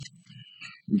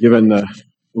Given the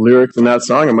lyrics in that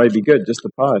song, it might be good just to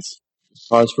pause. Just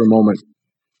pause for a moment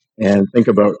and think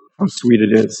about how sweet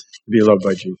it is to be loved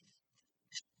by Jesus.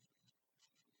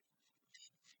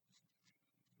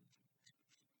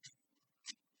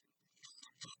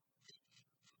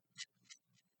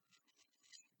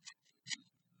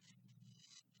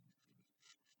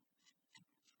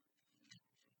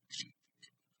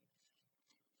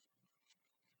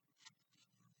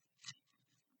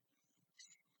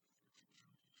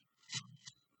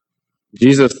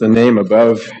 Jesus, the name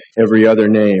above every other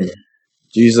name.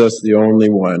 Jesus, the only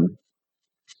one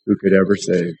who could ever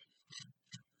save.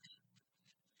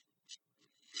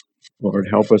 Lord,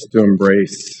 help us to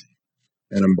embrace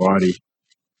and embody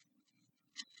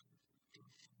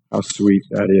how sweet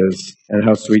that is and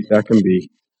how sweet that can be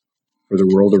for the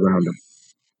world around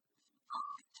us.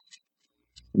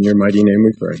 In your mighty name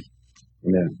we pray.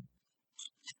 Amen.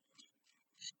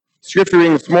 Scripture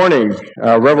reading this morning,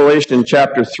 Revelation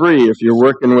chapter 3. If you're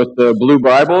working with the blue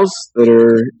Bibles that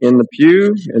are in the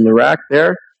pew, in the rack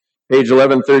there, page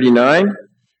 1139.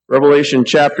 Revelation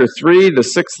chapter 3, the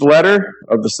sixth letter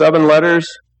of the 7 letters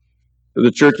to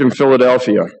the church in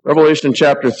Philadelphia. Revelation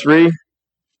chapter 3,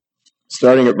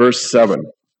 starting at verse 7.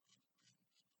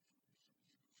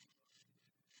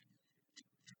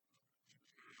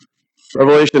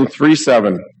 Revelation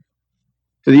 3:7.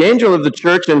 To the angel of the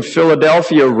church in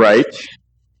Philadelphia write,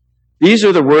 these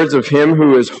are the words of him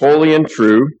who is holy and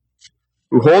true,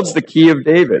 who holds the key of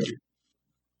David.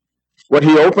 What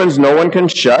he opens, no one can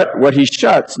shut. What he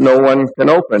shuts, no one can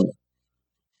open.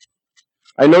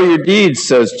 I know your deeds,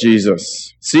 says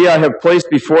Jesus. See, I have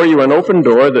placed before you an open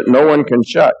door that no one can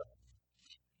shut.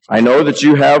 I know that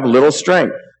you have little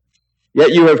strength,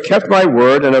 yet you have kept my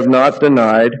word and have not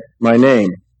denied my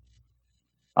name.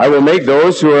 I will make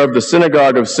those who are of the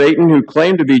synagogue of Satan, who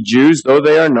claim to be Jews, though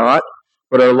they are not,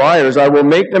 but are liars, I will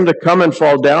make them to come and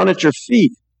fall down at your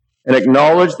feet and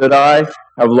acknowledge that I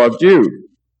have loved you.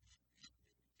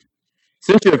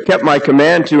 Since you have kept my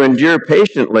command to endure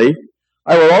patiently,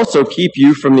 I will also keep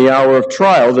you from the hour of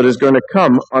trial that is going to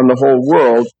come on the whole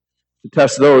world to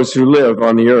test those who live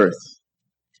on the earth.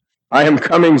 I am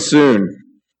coming soon.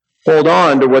 Hold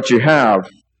on to what you have,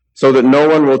 so that no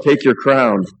one will take your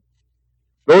crown.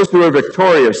 Those who are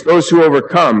victorious, those who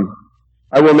overcome,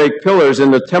 I will make pillars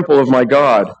in the temple of my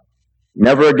God.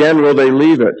 Never again will they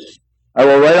leave it. I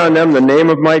will write on them the name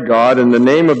of my God and the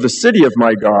name of the city of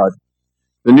my God,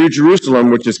 the new Jerusalem,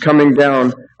 which is coming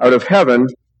down out of heaven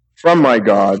from my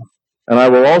God, and I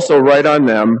will also write on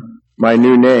them my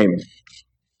new name.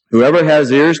 Whoever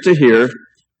has ears to hear,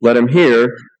 let him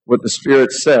hear what the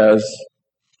Spirit says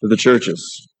to the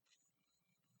churches.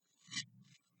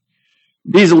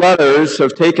 These letters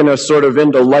have taken us sort of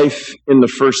into life in the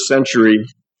first century.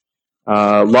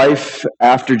 Life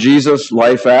after Jesus,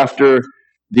 life after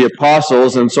the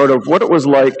apostles, and sort of what it was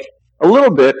like a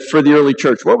little bit for the early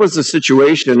church. What was the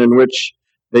situation in which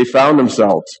they found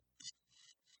themselves?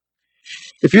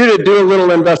 If you were to do a little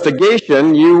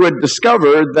investigation, you would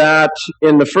discover that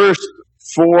in the first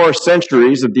 4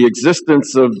 centuries of the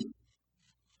existence of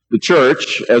the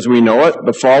church, as we know it,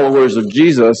 the followers of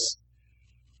Jesus,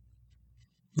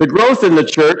 the growth in the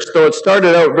church, though it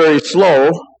started out very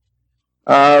slow,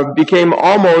 became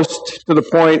almost to the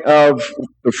point of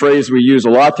the phrase we use a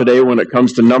lot today when it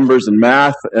comes to numbers and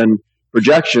math and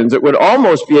projections. It would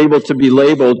almost be able to be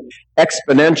labeled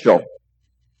exponential.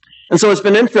 And so it's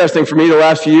been interesting for me the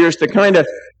last few years to kind of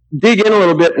dig in a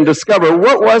little bit and discover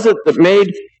what was it that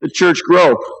made the church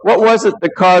grow? What was it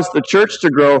that caused the church to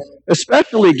grow,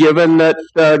 especially given that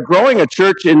growing a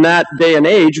church in that day and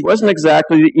age wasn't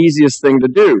exactly the easiest thing to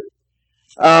do.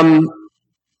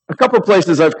 A couple of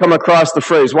places I've come across the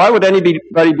phrase, why would anybody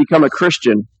become a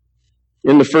Christian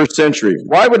in the first century?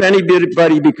 Why would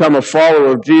anybody become a follower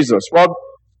of Jesus? Well,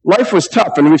 life was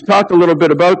tough, and we've talked a little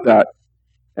bit about that.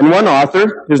 And one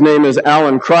author, his name is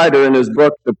Alan Kreider, in his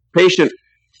book, The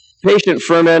Patient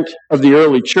Ferment of the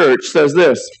Early Church, says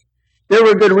this: there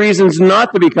were good reasons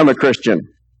not to become a Christian.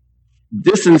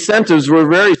 Disincentives were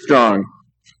very strong.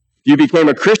 If you became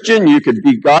a Christian, you could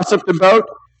be gossiped about,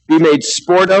 be made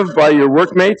sport of by your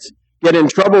workmates, get in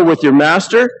trouble with your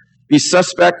master, be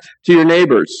suspect to your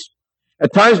neighbors.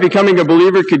 At times, becoming a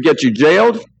believer could get you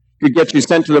jailed, could get you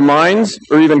sent to the mines,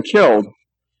 or even killed.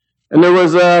 And there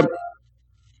was a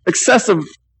excessive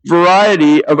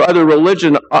variety of other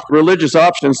religious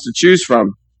options to choose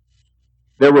from.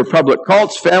 There were public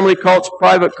cults, family cults,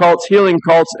 private cults, healing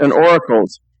cults, and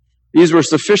oracles. These were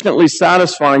sufficiently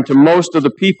satisfying to most of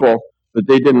the people that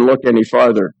they didn't look any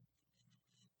farther.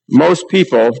 Most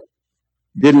people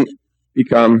didn't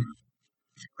become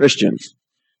Christians.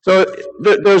 So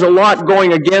there's a lot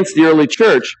going against the early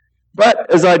church.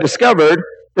 But as I discovered,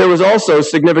 there was also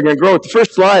significant growth. The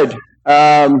first slide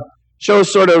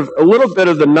shows sort of a little bit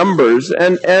of the numbers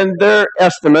and their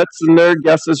estimates and their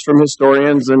guesses from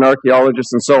historians and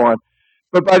archaeologists and so on.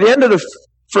 But by the end of the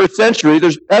first century,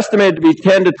 there's estimated to be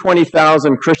 10 to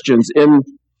 20,000 Christians in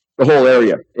the whole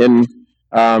area, in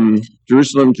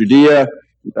Jerusalem, Judea,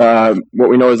 what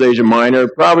we know as Asia Minor,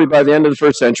 probably by the end of the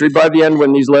first century, by the end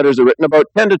when these letters are written, about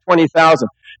 10 to 20,000.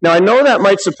 Now, I know that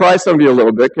might surprise some of you a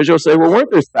little bit, because you'll say, well,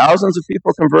 weren't there thousands of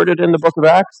people converted in the book of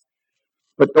Acts?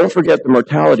 But don't forget the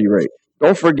mortality rate.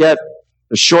 Don't forget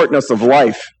the shortness of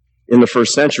life in the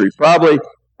first century. Probably,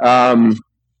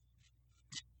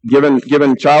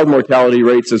 given child mortality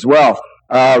rates as well.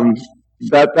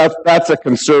 That's a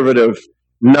conservative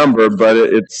number, but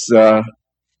it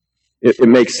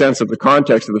makes sense of the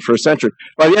context of the first century.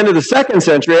 By the end of the second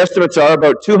century, estimates are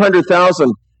about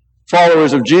 200,000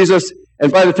 followers of Jesus.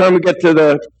 And by the time we get to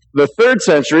the third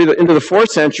century, into the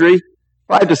fourth century,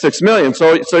 5 to 6 million.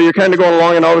 So you're kind of going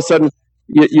along, and all of a sudden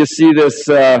you see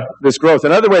this growth.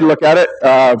 Another way to look at it,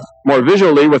 more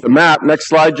visually with a map. Next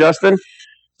slide, Justin.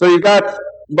 So you've got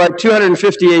by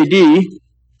 250 AD,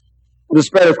 the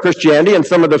spread of Christianity in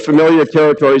some of the familiar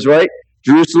territories, right?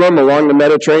 Jerusalem, along the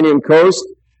Mediterranean coast,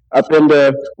 up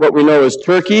into what we know as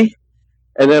Turkey.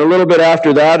 And then a little bit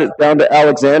after that, it's down to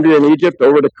Alexandria in Egypt,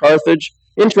 over to Carthage.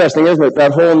 Interesting, isn't it?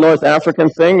 That whole North African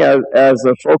thing as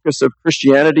a focus of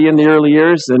Christianity in the early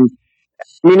years. And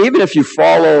I mean, even if you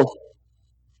follow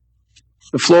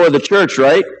the flow of the church,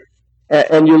 right?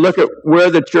 And you look at where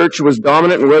the church was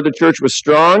dominant and where the church was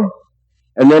strong,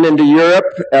 and then into Europe,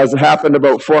 as it happened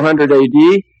about 400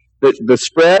 AD, the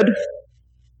spread.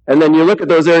 And then you look at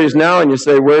those areas now and you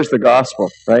say, where's the gospel,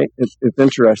 right? It's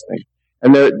interesting.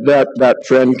 And that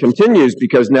trend continues,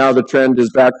 because now the trend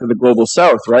is back to the global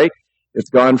south, right? It's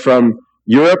gone from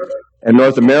Europe and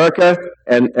North America,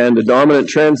 and the dominant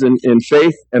trends in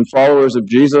faith and followers of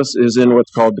Jesus is in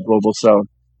what's called the global south.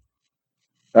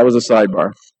 That was a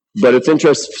sidebar. But it's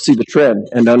interesting to see the trend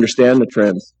and to understand the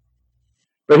trends.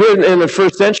 But here in the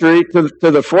first century to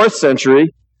the fourth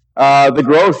century, the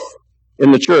growth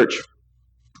in the church.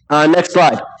 Next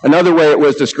slide. Another way it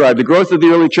was described. The growth of the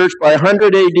early church. By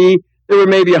 100 AD, there were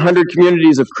maybe 100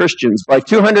 communities of Christians. By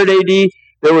 200 AD,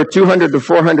 there were 200 to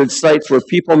 400 sites where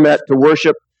people met to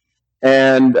worship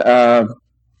and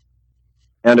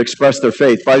express their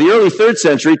faith. By the early 3rd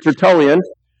century, Tertullian,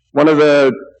 one of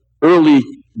the early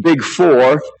big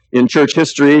four in church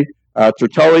history,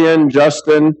 Tertullian,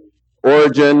 Justin,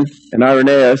 Origen, and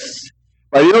Irenaeus.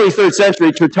 By the early 3rd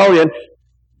century, Tertullian,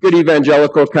 good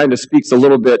evangelical, kind of speaks a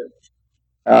little bit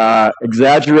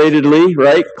exaggeratedly,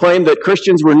 right? Claimed that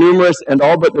Christians were numerous and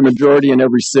all but the majority in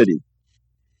every city.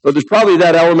 So there's probably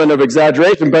that element of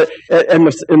exaggeration, but in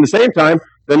the same time,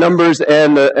 the numbers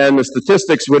and the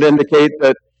statistics would indicate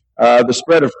that the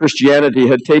spread of Christianity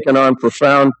had taken on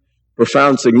profound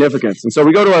significance. And so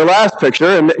we go to our last picture,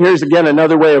 and here's again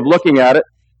another way of looking at it.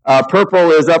 Purple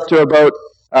is up to about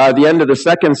the end of the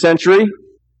 2nd century,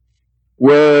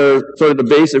 where sort of the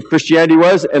base of Christianity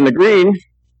was, and the green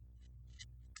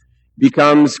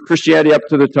becomes Christianity up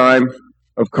to the time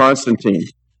of Constantine.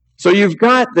 So you've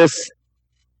got this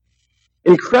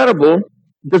incredible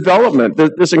development,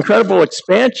 this incredible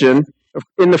expansion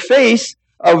in the face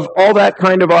of all that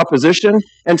kind of opposition,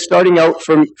 and starting out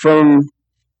from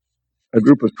a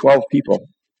group of 12 people,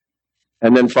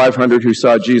 and then 500 who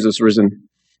saw Jesus risen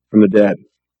from the dead.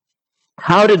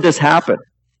 How did this happen?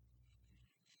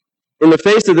 In the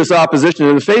face of this opposition,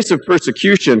 in the face of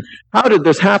persecution, how did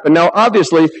this happen? Now,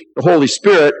 obviously, the Holy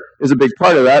Spirit is a big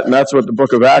part of that, and that's what the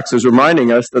book of Acts is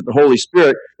reminding us, that the Holy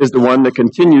Spirit is the one that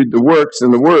continued the works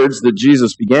and the words that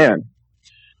Jesus began.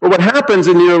 But what happens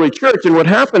in the early church, and what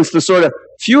happens to sort of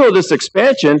fuel this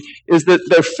expansion, is that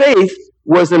their faith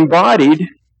was embodied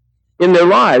in their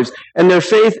lives, and their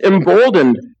faith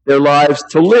emboldened their lives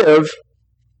to live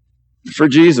for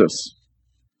Jesus.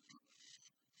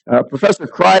 Professor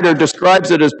Kreider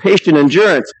describes it as patient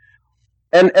endurance.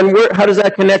 And how does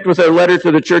that connect with our letter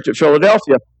to the church at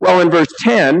Philadelphia? Well, in verse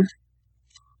 10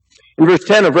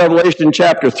 of Revelation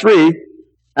chapter 3,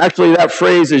 actually that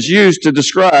phrase is used to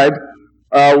describe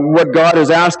what God is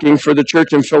asking for the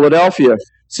church in Philadelphia.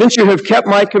 Since you have kept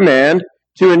my command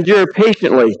to endure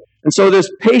patiently. And so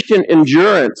this patient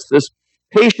endurance, this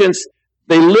patience,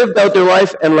 they lived out their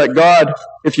life and let God,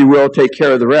 if you will, take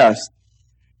care of the rest.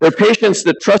 Their patience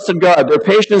that trusted God, their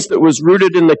patience that was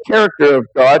rooted in the character of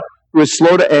God, who is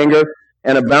slow to anger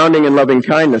and abounding in loving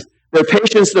kindness. Their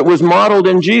patience that was modeled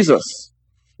in Jesus.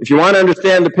 If you want to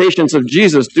understand the patience of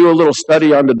Jesus, do a little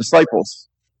study on the disciples.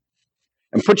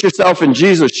 And put yourself in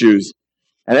Jesus' shoes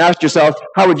and ask yourself,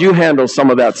 how would you handle some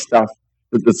of that stuff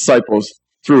that the disciples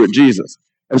threw at Jesus?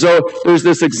 And so there's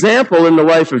this example in the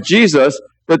life of Jesus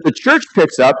that the church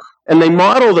picks up, and they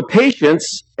model the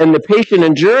patience and the patient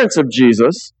endurance of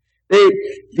Jesus.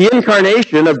 The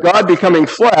incarnation of God becoming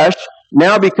flesh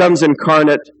now becomes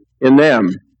incarnate in them.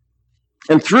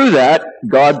 And through that,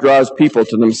 God draws people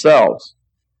to themselves.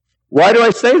 Why do I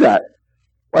say that?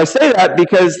 Well, I say that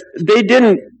because they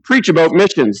didn't preach about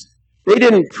missions. They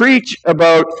didn't preach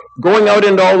about going out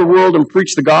into all the world and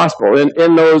preach the gospel.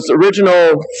 In those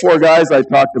original 4 guys I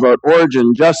talked about,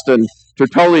 Origen, Justin,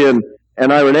 Tertullian,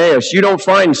 and Irenaeus, you don't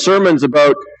find sermons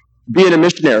about being a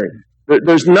missionary.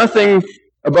 There's nothing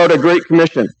about a Great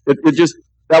Commission.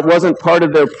 That wasn't part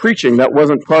of their preaching. That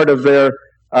wasn't part of their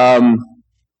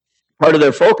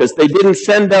focus. They didn't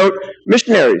send out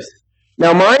missionaries.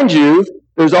 Now, mind you,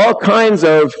 there's all kinds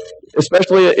of,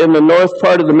 especially in the north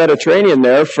part of the Mediterranean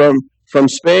there, from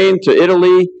Spain to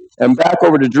Italy and back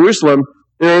over to Jerusalem,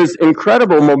 there's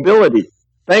incredible mobility,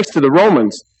 thanks to the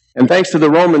Romans, and thanks to the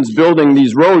Romans building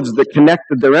these roads that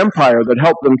connected their empire, that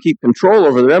helped them keep control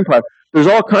over their empire. There's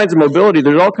all kinds of mobility.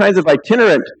 There's all kinds of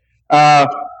itinerant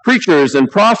preachers and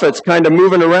prophets kind of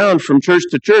moving around from church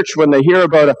to church when they hear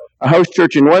about a house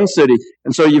church in one city.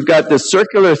 And so you've got this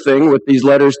circular thing with these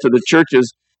letters to the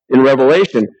churches in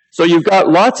Revelation. So you've got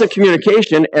lots of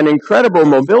communication and incredible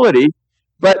mobility,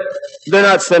 but they're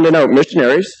not sending out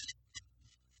missionaries.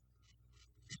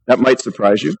 That might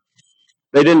surprise you.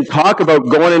 They didn't talk about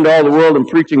going into all the world and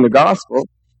preaching the gospel.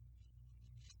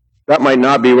 That might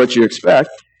not be what you expect.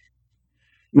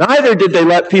 Neither did they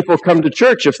let people come to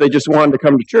church if they just wanted to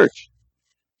come to church.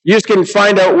 You just can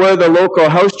find out where the local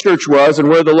house church was and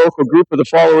where the local group of the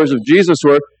followers of Jesus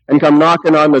were and come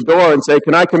knocking on the door and say,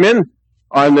 can I come in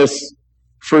on this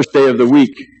first day of the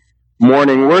week,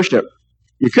 morning worship?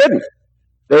 You couldn't.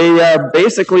 They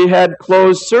basically had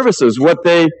closed services.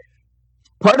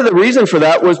 Part of the reason for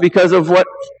that was because of what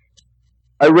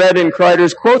I read in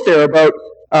Kreider's quote there about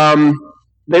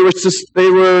they were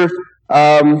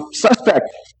suspect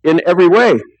in every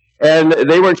way, and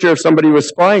they weren't sure if somebody was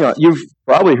spying on. You've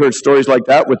probably heard stories like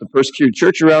that with the persecuted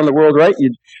church around the world, right?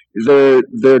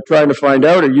 They're trying to find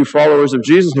out, are you followers of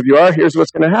Jesus? If you are, here's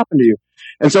what's going to happen to you.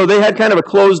 And so they had kind of a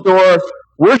closed-door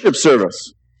worship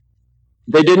service.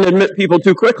 They didn't admit people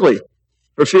too quickly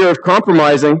for fear of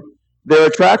compromising their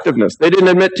attractiveness. They didn't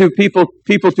admit people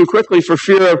too quickly for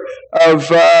fear of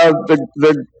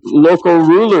the local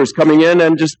rulers coming in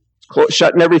and just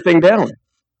shutting everything down.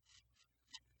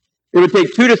 It would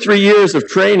take 2 to 3 years of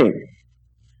training,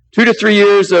 2 to 3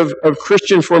 years of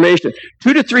Christian formation,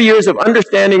 2 to 3 years of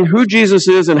understanding who Jesus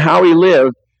is and how he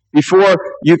lived before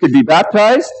you could be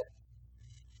baptized.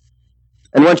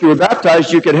 And once you were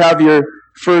baptized, you could have your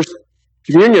first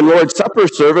communion, Lord's Supper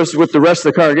service with the rest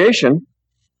of the congregation.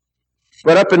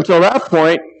 But up until that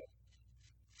point,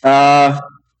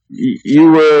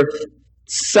 you were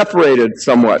separated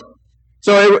somewhat.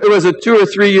 So it was a 2 or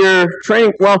 3 year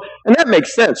training. Well, and that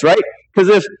makes sense, right?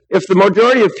 Because if the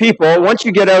majority of people, once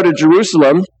you get out of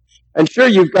Jerusalem, and sure,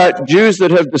 you've got Jews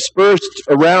that have dispersed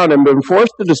around and been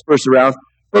forced to disperse around,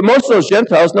 but most of those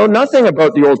Gentiles know nothing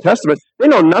about the Old Testament. They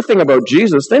know nothing about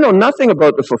Jesus. They know nothing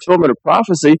about the fulfillment of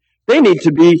prophecy. They need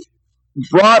to be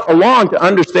brought along to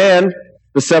understand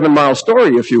the 7 Mile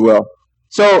story, if you will.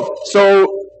 So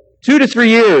 2 to 3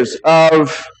 years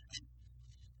of,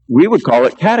 we would call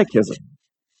it catechism.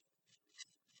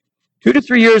 2 to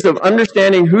 3 years of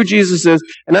understanding who Jesus is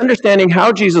and understanding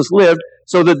how Jesus lived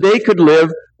so that they could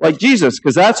live like Jesus,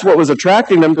 because that's what was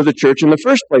attracting them to the church in the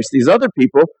first place, these other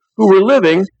people who were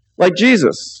living like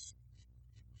Jesus.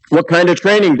 What kind of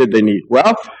training did they need?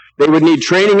 Well, they would need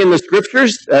training in the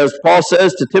Scriptures, as Paul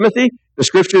says to Timothy, the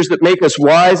Scriptures that make us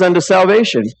wise unto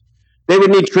salvation. They would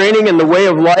need training in the way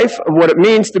of life of what it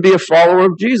means to be a follower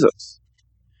of Jesus.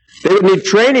 They would need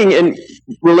training in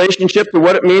relationship to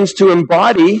what it means to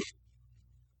embody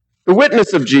the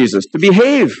witness of Jesus, to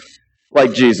behave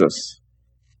like Jesus.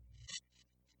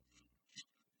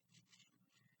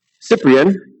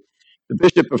 Cyprian, the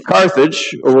Bishop of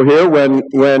Carthage over here,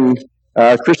 when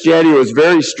Christianity was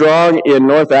very strong in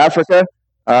North Africa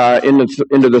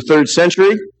into the 3rd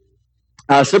century,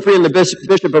 Cyprian, the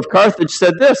Bishop of Carthage,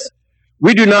 said this: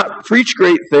 "We do not preach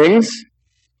great things,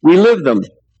 we live them.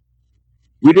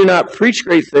 We do not preach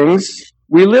great things,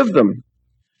 we live them."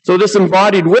 So this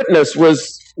embodied witness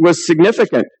was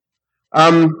significant.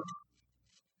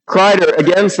 Kreider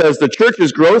again says the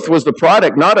church's growth was the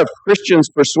product not of Christians'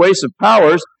 persuasive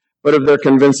powers, but of their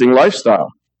convincing lifestyle.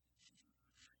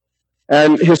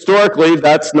 And historically,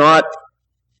 that's not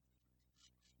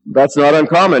That's not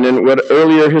uncommon in what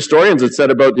earlier historians had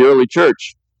said about the early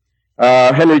church.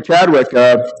 Henry Chadwick,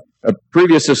 a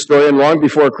previous historian long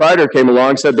before Kreider came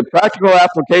along, said the practical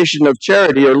application of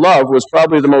charity or love was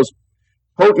probably the most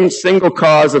potent single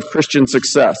cause of Christian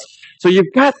success. So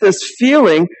you've got this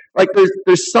feeling like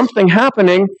there's something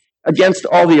happening against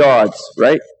all the odds,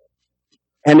 right?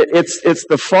 And it's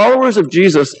the followers of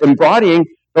Jesus embodying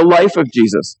the life of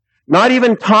Jesus, not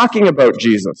even talking about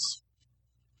Jesus.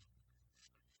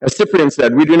 As Cyprian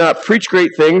said, we do not preach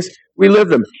great things, we live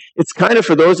them. It's kind of,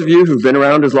 for those of you who've been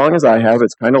around as long as I have,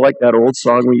 it's kind of like that old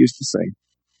song we used to sing.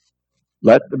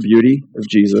 Let the beauty of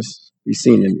Jesus be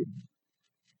seen in you.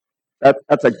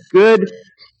 That's a good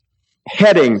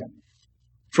heading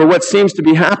for what seems to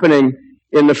be happening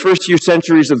in the first few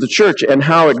centuries of the church and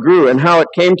how it grew and how it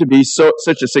came to be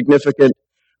such a significant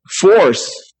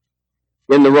force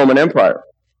in the Roman Empire.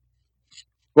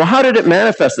 Well, how did it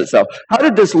manifest itself? How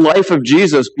did this life of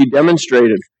Jesus be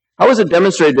demonstrated? How was it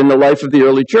demonstrated in the life of the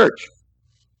early church?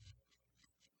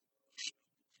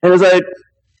 And as I've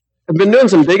been doing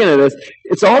some digging into this,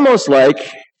 it's almost like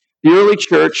the early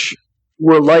church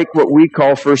were like what we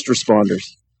call first responders.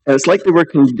 And it's like they were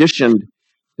conditioned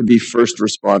to be first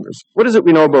responders. What is it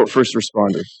we know about first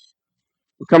responders?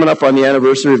 We're coming up on the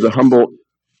anniversary of the Humboldt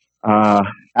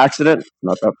accident,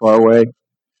 not that far away.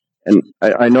 And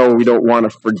I know we don't want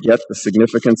to forget the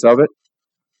significance of it.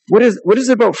 What is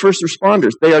it about first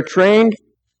responders? They are trained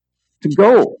to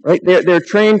go, right? They're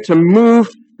trained to move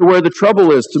to where the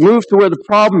trouble is, to move to where the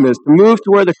problem is, to move to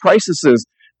where the crisis is.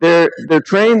 They're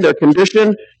trained, they're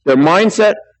conditioned, their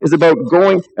mindset is about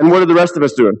going. And what are the rest of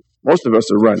us doing? Most of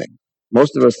us are running.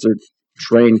 Most of us are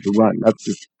trained to run. That's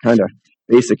just kind of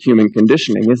basic human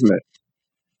conditioning, isn't it?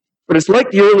 But it's like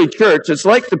the early church. It's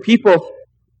like the people,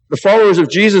 the followers of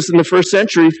Jesus in the first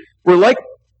century, were like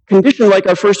conditioned like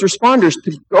our first responders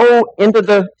to go into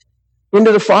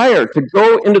the fire, to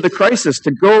go into the crisis,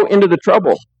 to go into the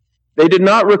trouble. They did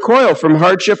not recoil from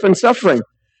hardship and suffering.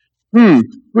 Who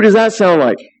does that sound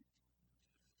like?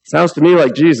 Sounds to me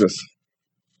like Jesus.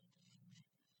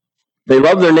 They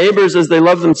loved their neighbors as they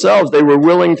loved themselves. They were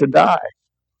willing to die.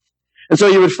 And so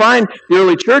you would find the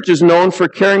early church is known for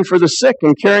caring for the sick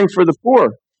and caring for the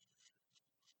poor.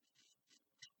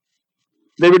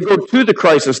 They would go to the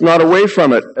crisis, not away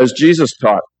from it, as Jesus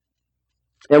taught.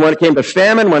 And when it came to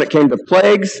famine, when it came to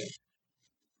plagues,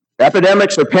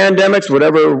 epidemics or pandemics,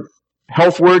 whatever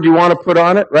health word you want to put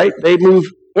on it, right? They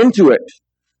moved into it.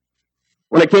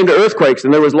 When it came to earthquakes,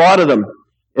 and there was a lot of them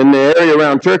in the area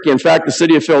around Turkey. In fact, the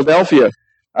city of Philadelphia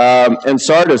and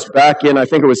Sardis, back in, I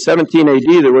think it was 17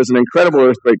 AD, there was an incredible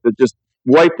earthquake that just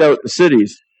wiped out the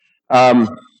cities.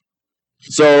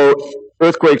 So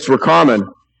earthquakes were common.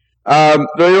 The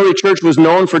early church was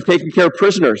known for taking care of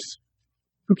prisoners.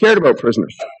 Who cared about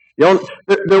prisoners? There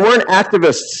weren't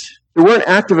activists. There weren't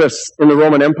activists in the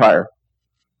Roman Empire.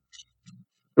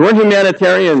 There weren't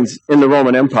humanitarians in the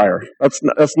Roman Empire. That's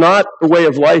not the way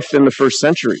of life in the first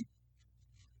century.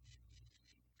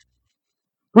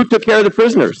 Who took care of the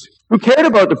prisoners? Who cared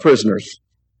about the prisoners?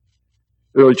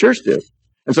 The early church did.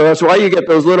 And so that's why you get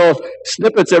those little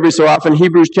snippets every so often.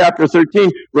 Hebrews chapter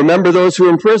 13, remember those who are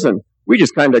in prison. We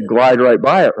just kind of glide right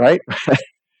by it, right?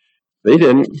 They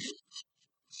didn't.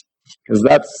 Because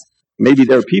that's maybe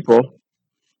their people.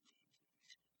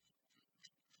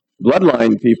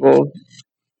 Bloodline people.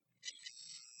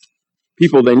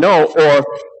 People they know, or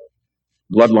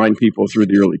bloodline people through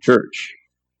the early church.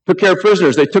 Took care of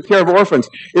prisoners. They took care of orphans.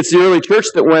 It's the early church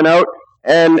that went out,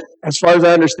 and as far as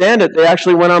I understand it, they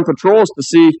actually went on patrols to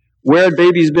see where had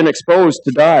babies been exposed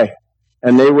to die.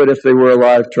 And they would, if they were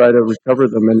alive, try to recover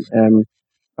them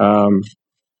and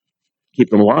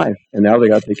keep them alive. And now they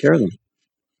got to take care of them.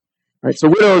 Right? So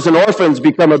widows and orphans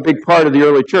become a big part of the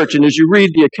early church. And as you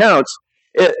read the accounts,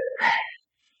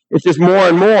 it's just more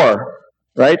and more,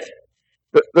 right?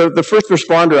 The first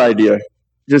responder idea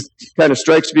just kind of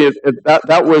strikes me.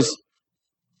 That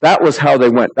was how they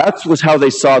went. That was how they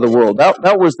saw the world.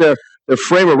 That was their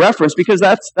frame of reference, because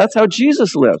that's how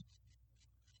Jesus lived.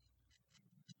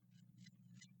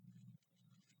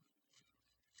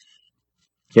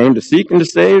 Came to seek and to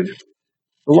save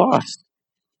the lost.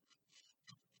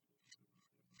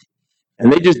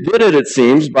 And they just did it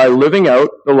seems, by living out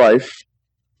the life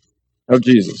of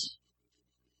Jesus.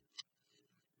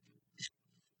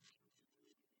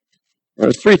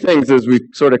 There's three things as we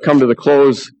sort of come to the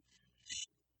close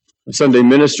of Sunday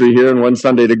ministry here and one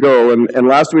Sunday to go. And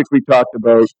last week we talked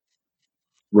about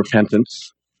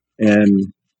repentance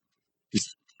and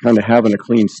just kind of having a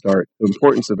clean start, the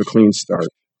importance of a clean start,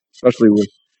 especially with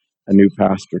a new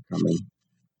pastor coming.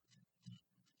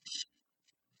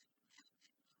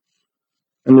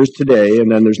 and there's today,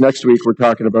 and then there's next week we're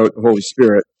talking about the Holy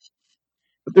Spirit.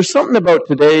 But there's something about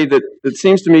today that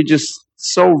seems to me just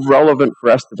so relevant for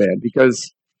Estevan,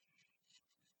 because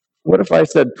what if I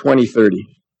said 2030?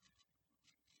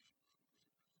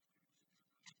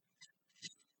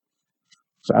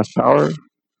 Fast power,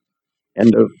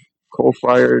 end of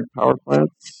coal-fired power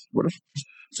plants. What if?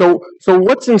 So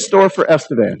what's in store for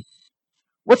Estevan?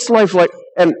 What's life like?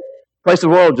 And price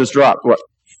of oil just dropped. What?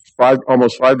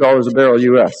 Almost $5 a barrel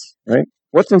U.S. Right?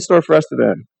 What's in store for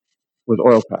Estevan with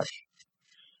oil patch?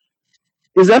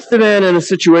 Is Estevan in a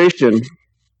situation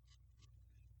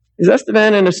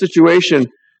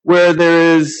where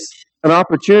there is an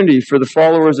opportunity for the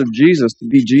followers of Jesus to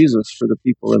be Jesus for the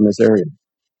people in this area?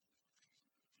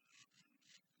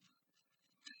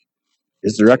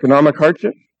 Is there economic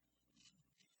hardship?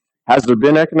 Has there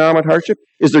been economic hardship?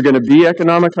 Is there going to be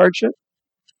economic hardship?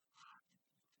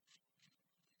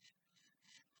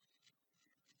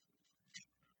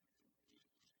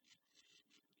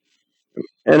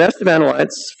 And Estevan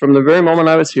Alliance, from the very moment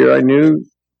I was here, I knew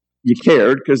you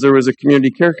cared because there was a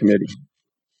community care committee.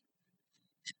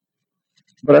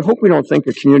 But I hope we don't think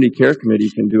a community care committee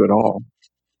can do it all.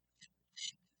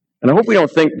 And I hope we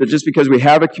don't think that just because we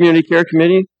have a community care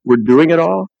committee, we're doing it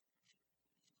all.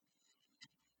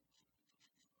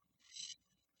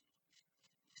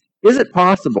 Is it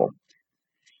possible?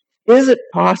 Man,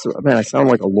 I sound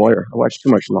like a lawyer. I watch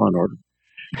too much Law and Order.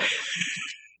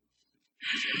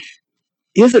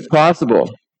 Is it possible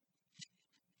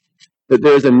that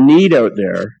there's a need out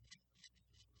there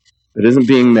that isn't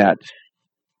being met,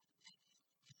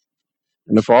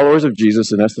 and the followers of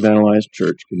Jesus in Estevan Alliance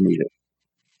Church can meet it?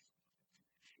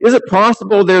 Is it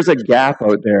possible there's a gap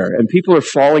out there and people are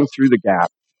falling through the gap?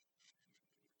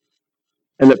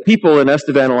 And that people in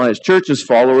Estevan Alliance Church as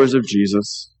followers of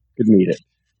Jesus could meet it?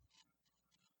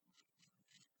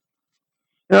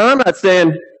 Now, I'm not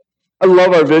saying I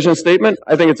love our vision statement.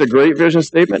 I think it's a great vision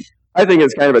statement. I think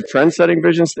it's kind of a trend-setting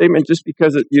vision statement just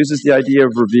because it uses the idea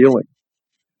of revealing.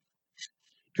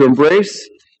 To embrace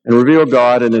and reveal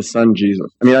God and His Son, Jesus.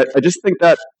 I mean, I just think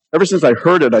that, ever since I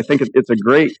heard it, I think it's a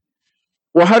great...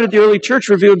 Well, how did the early church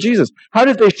reveal Jesus? How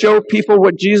did they show people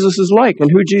what Jesus is like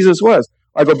and who Jesus was?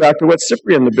 I go back to what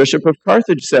Cyprian, the Bishop of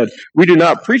Carthage, said. We do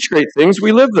not preach great things,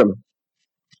 we live them.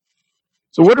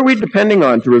 So what are we depending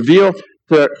on to reveal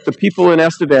to the people in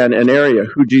Estevan and area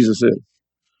who Jesus is?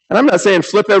 And I'm not saying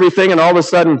flip everything and all of a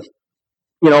sudden,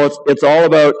 it's all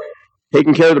about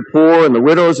taking care of the poor and the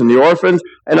widows and the orphans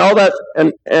and all that.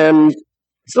 And I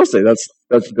still say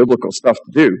that's biblical stuff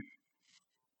to do.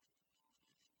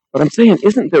 But I'm saying,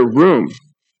 isn't there room?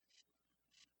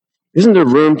 Isn't there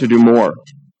room to do more?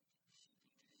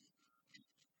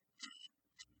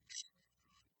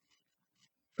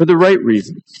 For the right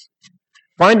reasons.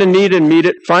 Find a need and meet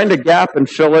it. Find a gap and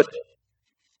fill it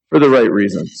for the right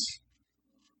reasons.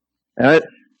 Right?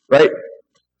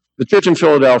 The church in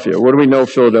Philadelphia, what do we know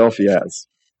Philadelphia as?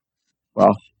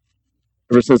 Well,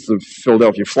 ever since the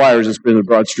Philadelphia Flyers, it's been the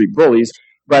Broad Street Bullies.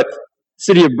 But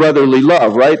city of brotherly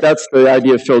love, right? That's the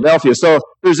idea of Philadelphia. So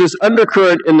there's this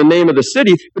undercurrent in the name of the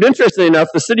city. But interestingly enough,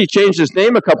 the city changed its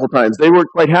name a couple times. They weren't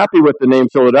quite happy with the name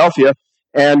Philadelphia.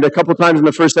 And a couple times in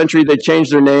the first century, they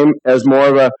changed their name as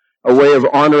more of a way of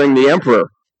honoring the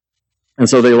emperor. And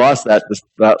so they lost that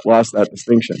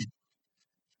distinction.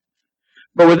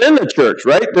 But within the church,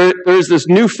 right, there's this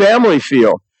new family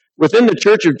feel. Within the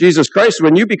Church of Jesus Christ,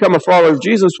 when you become a follower of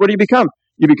Jesus, what do you become?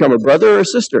 You become a brother or a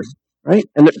sister. Right?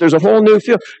 And there's a whole new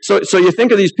feel. So you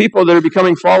think of these people that are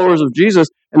becoming followers of Jesus,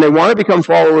 and they want to become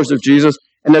followers of Jesus,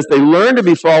 and as they learn to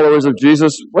be followers of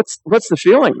Jesus, what's the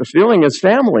feeling? The feeling is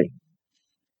family.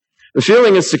 The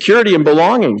feeling is security and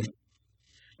belonging.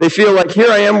 They feel like, here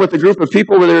I am with a group of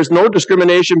people where there's no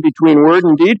discrimination between word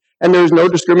and deed, and there's no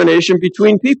discrimination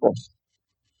between people.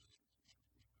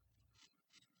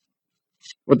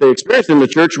 What they experienced in the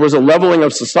church was a leveling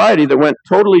of society that went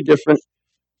totally different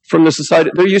from the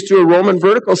society. They're used to a Roman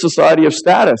vertical society of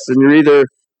status, and you're either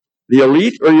the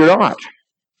elite or you're not.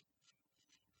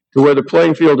 To where the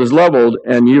playing field is leveled,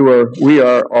 and we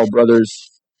are all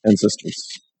brothers and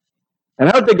sisters. And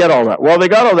how did they get all that? Well, they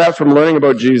got all that from learning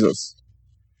about Jesus.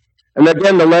 And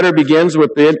again, the letter begins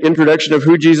with the introduction of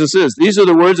who Jesus is. These are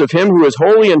the words of Him who is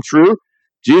holy and true.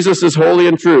 Jesus is holy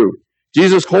and true.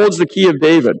 Jesus holds the key of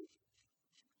David,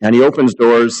 and He opens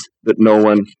doors that no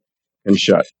one can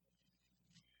shut.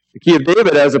 The key of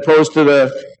David as opposed to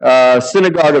the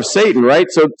synagogue of Satan, right?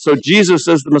 So Jesus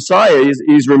as the Messiah,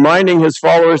 he's reminding His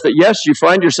followers that yes, you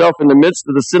find yourself in the midst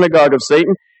of the synagogue of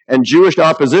Satan and Jewish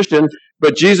opposition,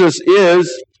 but Jesus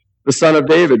is the Son of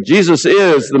David. Jesus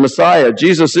is the Messiah.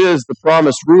 Jesus is the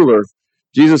promised ruler.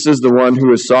 Jesus is the one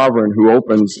who is sovereign, who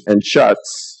opens and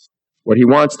shuts what he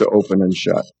wants to open and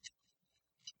shut.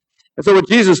 And so what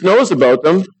Jesus knows about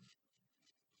them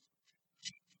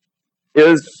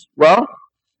is, well,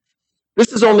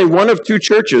 this is only one of two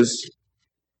churches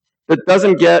that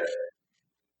doesn't get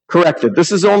corrected.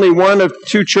 This is only one of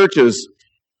two churches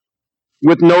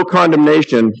with no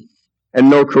condemnation and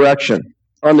no correction.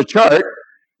 On the chart,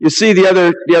 you see the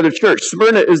other church.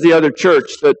 Smyrna is the other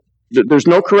church that there's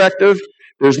no corrective,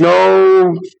 there's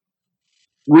no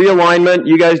realignment.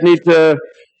 You guys need to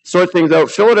sort things out.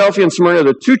 Philadelphia and Smyrna are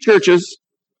the two churches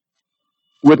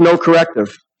with no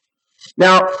corrective.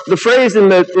 Now, the phrase in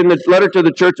the letter to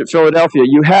the church at Philadelphia,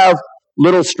 you have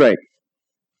little strength.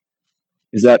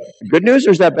 Is that good news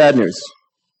or is that bad news?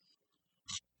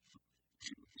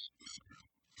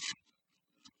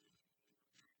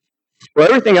 Well,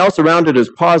 everything else around it is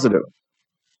positive.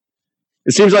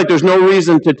 It seems like there's no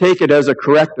reason to take it as a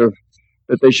corrective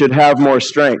that they should have more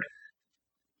strength.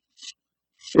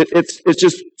 It's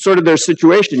just sort of their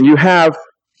situation. You have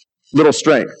little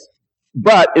strength.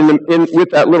 But with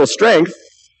that little strength,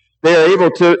 they are able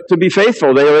to be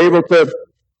faithful. They are able to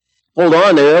hold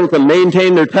on. They are able to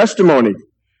maintain their testimony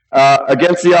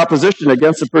against the opposition,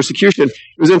 against the persecution.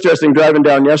 It was interesting driving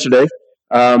down yesterday.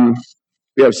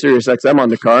 We have Sirius XM on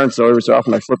the car, and so every so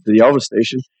often I flip to the Elvis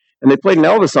station. And they played an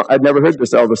Elvis song. I'd never heard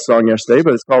this Elvis song yesterday,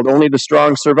 but it's called Only the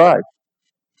Strong Survive.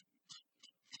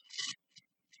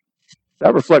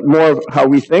 That reflects more of how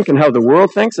we think and how the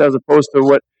world thinks as opposed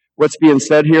to what's being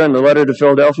said here in the letter to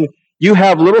Philadelphia. You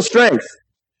have little strength,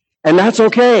 and that's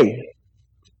okay.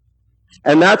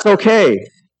 And that's okay.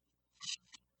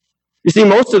 You see,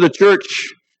 most of the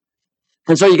church,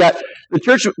 and so you got the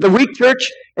church, the weak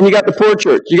church, and you got the poor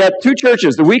church. You got two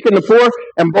churches, the weak and the poor,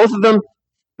 and both of them,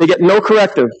 they get no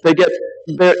corrective. They get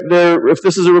if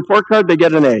this is a report card, they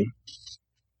get an A.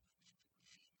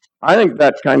 I think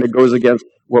that kind of goes against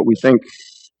what we think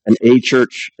an A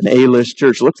church, an A-list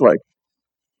church looks like.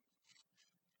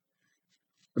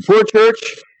 The poor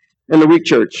church and the weak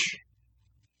church.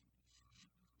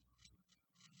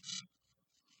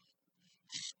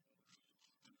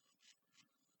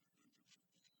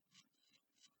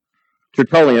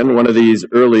 Tertullian, one of these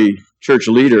early church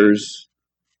leaders,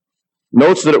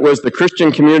 notes that it was the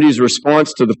Christian community's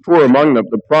response to the poor among them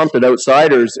that prompted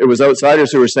outsiders. It was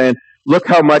outsiders who were saying, look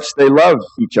how much they love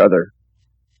each other.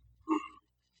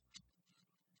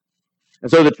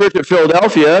 And so the church at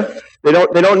Philadelphia, they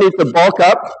don't need to bulk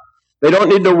up. They don't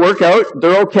need to work out.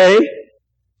 They're okay.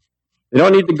 They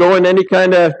don't need to go in any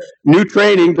kind of new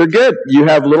training. They're good. You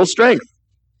have little strength.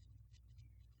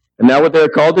 And now what they're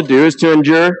called to do is to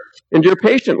endure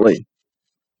patiently.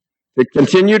 To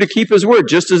continue to keep his word.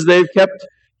 Just as they've kept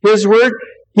his word,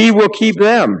 he will keep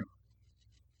them.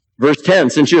 Verse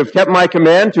 10, since you have kept my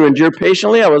command to endure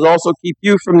patiently, I will also keep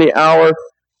you from the hour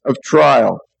of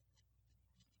trial.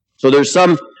 So there's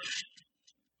some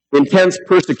intense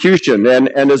persecution, and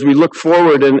as we look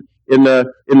forward in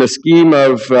the scheme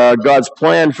of God's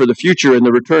plan for the future and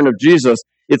the return of Jesus,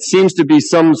 it seems to be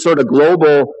some sort of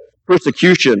global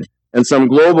persecution and some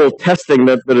global testing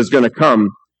that is going to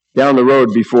come down the road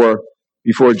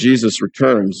before Jesus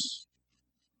returns.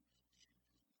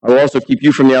 I will also keep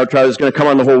you from the out trial that's going to come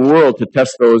on the whole world to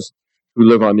test those who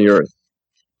live on the earth.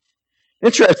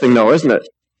 Interesting, though, isn't it?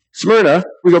 Smyrna,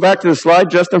 we go back to the slide,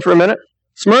 Justin, for a minute.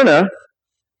 Smyrna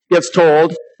gets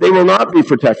told they will not be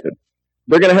protected.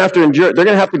 They're going to have to endure. They're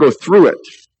going to have to go through it.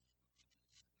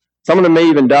 Some of them may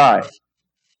even die.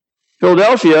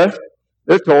 Philadelphia,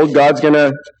 they're told God's going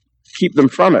to keep them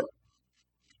from it.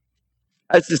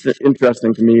 That's just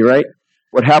interesting to me, right?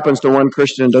 What happens to one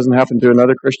Christian doesn't happen to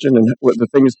another Christian, and what the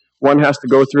things one has to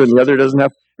go through and the other doesn't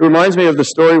have. It reminds me of the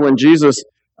story when Jesus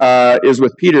is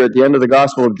with Peter at the end of the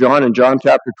Gospel of John in John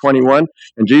chapter 21,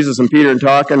 and Jesus and Peter are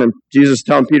talking, and Jesus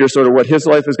telling Peter sort of what his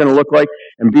life is going to look like,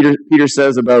 and Peter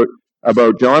says about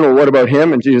John, well, what about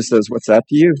him? And Jesus says, what's that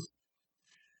to you?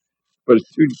 But it's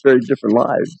two very different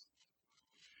lives.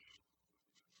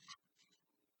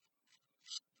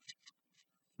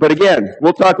 But again,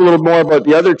 we'll talk a little more about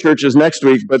the other churches next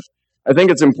week, but I think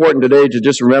it's important today to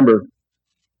just remember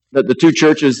that the two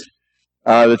churches,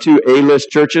 the two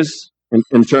A-list churches,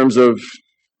 in terms of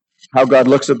how God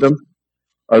looks at them,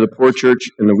 are the poor church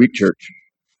and the weak church.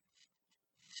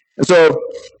 And so,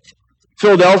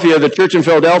 Philadelphia, the church in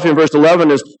Philadelphia in verse 11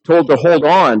 is told to hold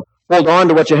on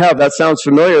to what you have. That sounds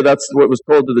familiar. That's what was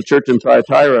told to the church in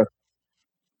Thyatira.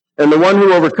 And the one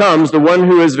who overcomes, the one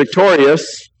who is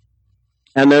victorious,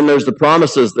 and then there's the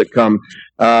promises that come,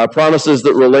 promises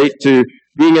that relate to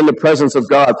being in the presence of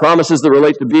God, promises that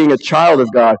relate to being a child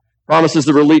of God, promises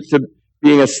that relate to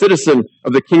being a citizen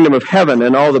of the kingdom of heaven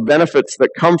and all the benefits that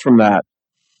come from that.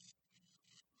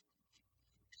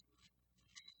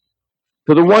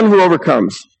 To the one who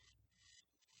overcomes.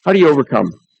 How do you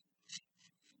overcome?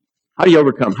 How do you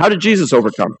overcome? How did Jesus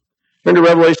overcome? Turn to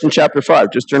Revelation chapter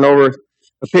 5. Just turn over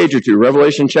a page or two.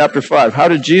 Revelation chapter 5. How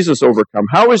did Jesus overcome?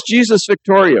 How was Jesus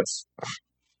victorious?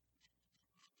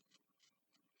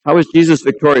 How was Jesus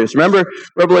victorious? Remember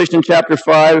Revelation chapter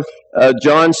 5,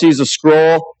 John sees a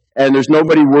scroll, and there's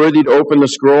nobody worthy to open the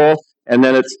scroll, and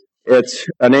then it's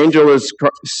an angel is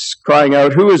crying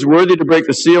out, who is worthy to break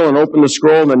the seal and open the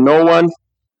scroll? And then no one.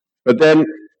 But then,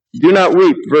 do not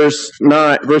weep, verse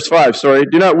 5, do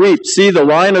not weep. See, the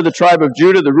Lion of the tribe of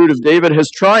Judah, the Root of David,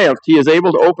 has triumphed. He is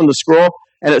able to open the scroll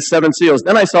and its 7 seals.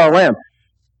 Then I saw a lamb.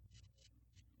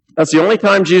 That's the only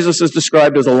time Jesus is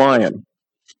described as a lion.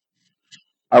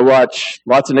 I watch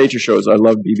lots of nature shows. I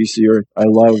love BBC Earth. I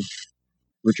love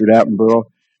Richard Attenborough.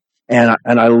 And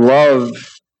I love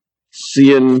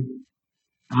seeing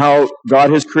how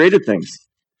God has created things.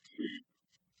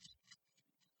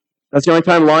 That's the only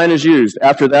time lion is used.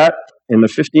 After that, in the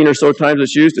 15 or so times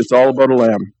it's used, it's all about a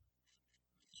lamb.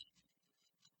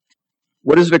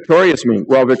 What does victorious mean?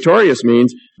 Well, victorious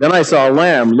means, then I saw a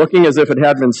lamb looking as if it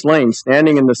had been slain,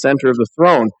 standing in the center of the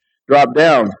throne, dropped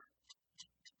down.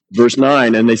 Verse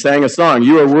 9, and they sang a song.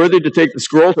 You are worthy to take the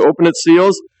scroll to open its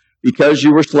seals because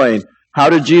you were slain. How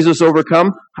did Jesus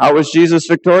overcome? How was Jesus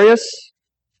victorious?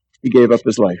 He gave up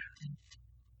his life.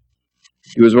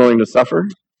 He was willing to suffer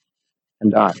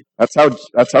and die. That's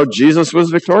how Jesus was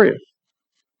victorious.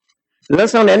 Does that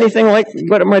sound anything like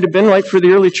what it might have been like for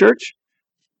the early church?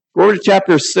 Go over to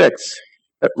chapter 6,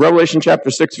 Revelation chapter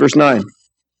 6, verse 9.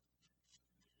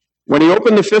 When he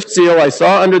opened the 5th seal, I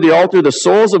saw under the altar the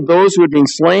souls of those who had been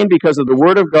slain because of the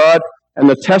word of God and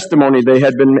the testimony they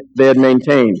had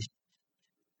maintained.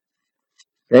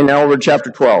 Okay, now over to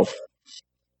chapter 12.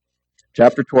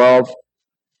 Chapter 12.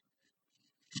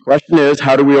 The question is,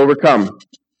 how do we overcome?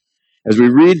 As we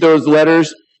read those letters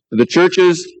to the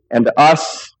churches and to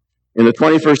us in the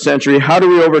 21st century, how do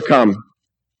we overcome?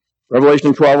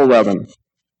 Revelation 12:11.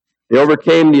 They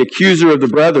overcame the accuser of the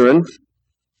brethren.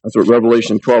 That's what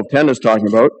Revelation 12:10 is talking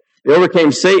about. They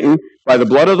overcame Satan by the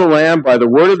blood of the Lamb, by the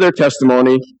word of their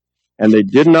testimony, and they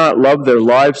did not love their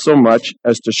lives so much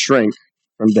as to shrink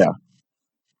from death.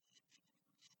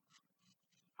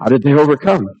 How did they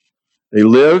overcome? They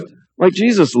lived like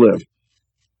Jesus lived.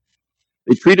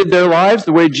 They treated their lives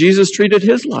the way Jesus treated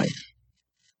his life.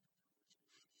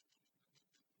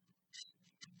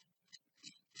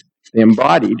 They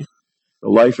embodied the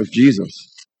life of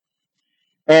Jesus.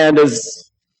 And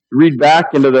as read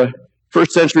back into the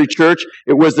first century church,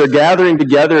 it was their gathering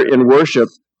together in worship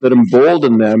that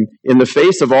emboldened them in the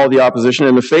face of all the opposition,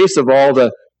 in the face of all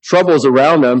the troubles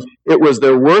around them. It was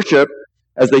their worship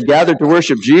as they gathered to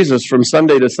worship Jesus from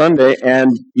Sunday to Sunday and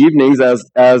evenings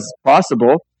as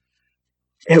possible.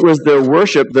 It was their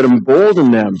worship that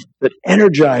emboldened them, that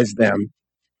energized them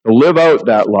to live out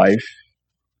that life,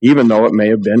 even though it may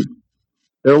have been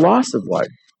their loss of life.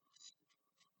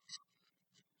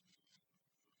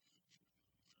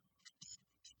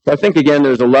 So I think, again,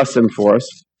 there's a lesson for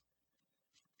us.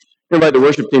 I invite the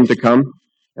worship team to come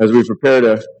as we prepare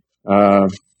to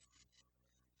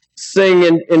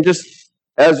sing, and just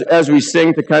as we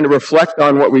sing, to kind of reflect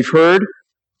on what we've heard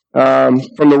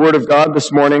from the Word of God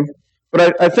this morning.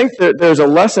 But I think that there's a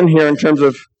lesson here in terms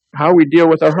of how we deal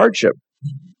with our hardship.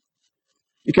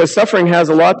 Because suffering has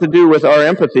a lot to do with our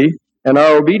empathy and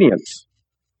our obedience.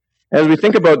 As we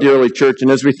think about the early church, and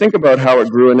as we think about how it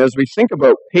grew, and as we think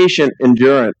about patient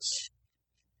endurance,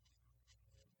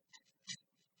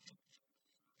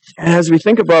 and as we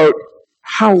think about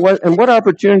what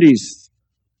opportunities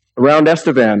around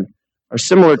Estevan are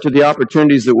similar to the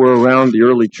opportunities that were around the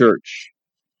early church,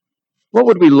 what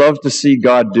would we love to see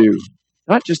God do?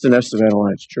 Not just in Estevan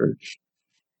Alliance Church,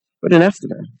 but in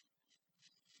Estevan.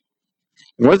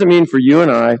 And what does it mean for you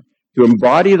and I to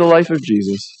embody the life of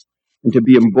Jesus and to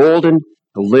be emboldened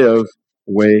to live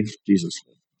the way Jesus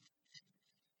lived?